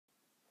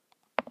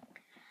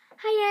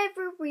Hi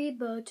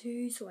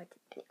everybody. So I did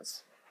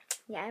nails.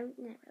 Yeah, I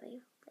not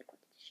really wanted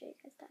to show you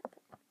guys that.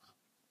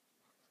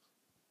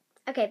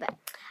 Okay, but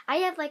I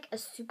have a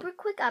super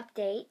quick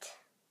update.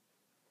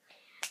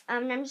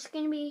 I'm just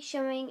gonna be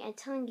showing and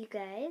telling you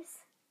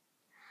guys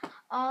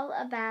all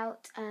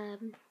about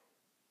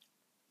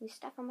new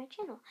stuff on my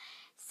channel.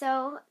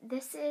 So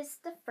this is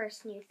the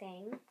first new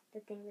thing, the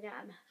thing that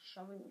I'm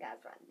showing you guys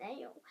right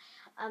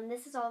now.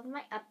 This is all of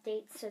my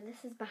updates. So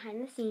this is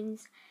behind the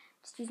scenes.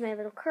 Just use my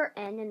little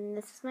curtain, and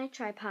this is my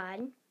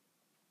tripod.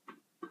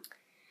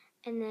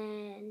 And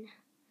then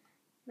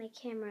my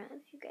camera,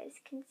 if you guys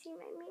can see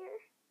my mirror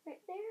right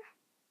there.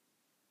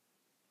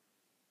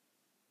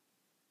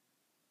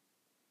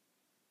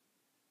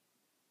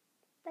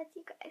 That's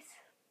you guys.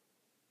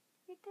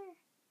 Right there.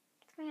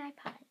 It's my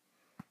iPod.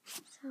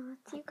 So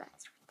that's you guys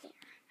right there.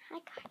 Hi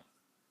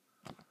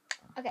guys.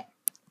 Okay.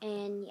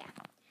 And yeah.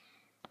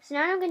 So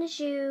now what I'm going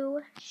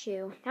to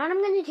Now what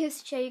I'm going to do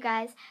is show you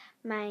guys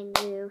my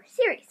new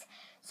series.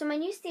 So my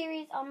new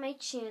series on my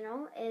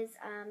channel is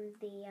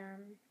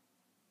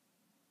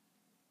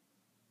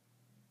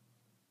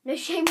No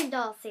Shame in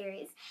Dolls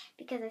series,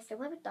 because I still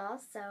live with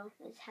dolls, so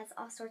it has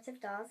all sorts of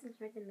dolls, and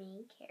here are the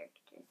main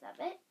characters of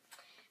it.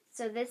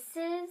 So this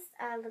is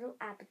little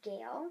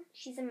Abigail.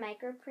 She's a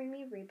micro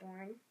preemie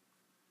reborn.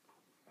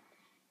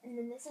 And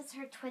then this is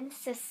her twin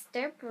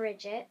sister,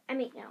 Bridget.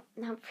 Not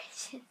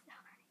Bridget, sorry.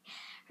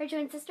 Her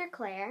twin sister,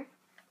 Claire.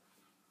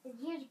 And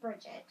here's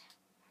Bridget.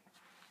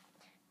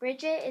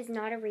 Bridget is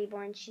not a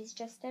reborn. She's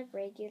just a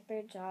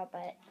regular doll,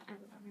 but I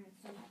love her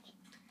so much.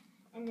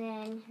 And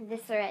then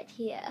this right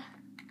here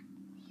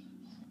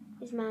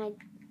is my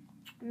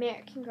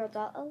American Girl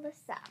doll,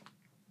 Alyssa.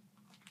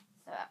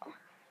 So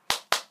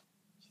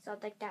she's all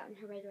decked out in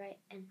her red, white,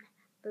 and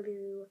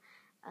blue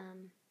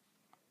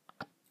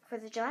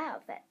 4th of July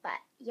outfit. But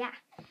yeah,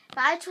 but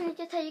I just wanted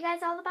to tell you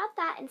guys all about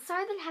that. And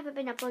sorry that I haven't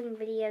been uploading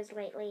videos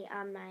lately.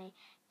 My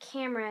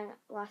camera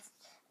lost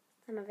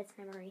some of its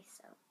memory.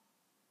 So,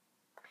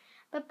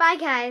 but bye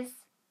guys.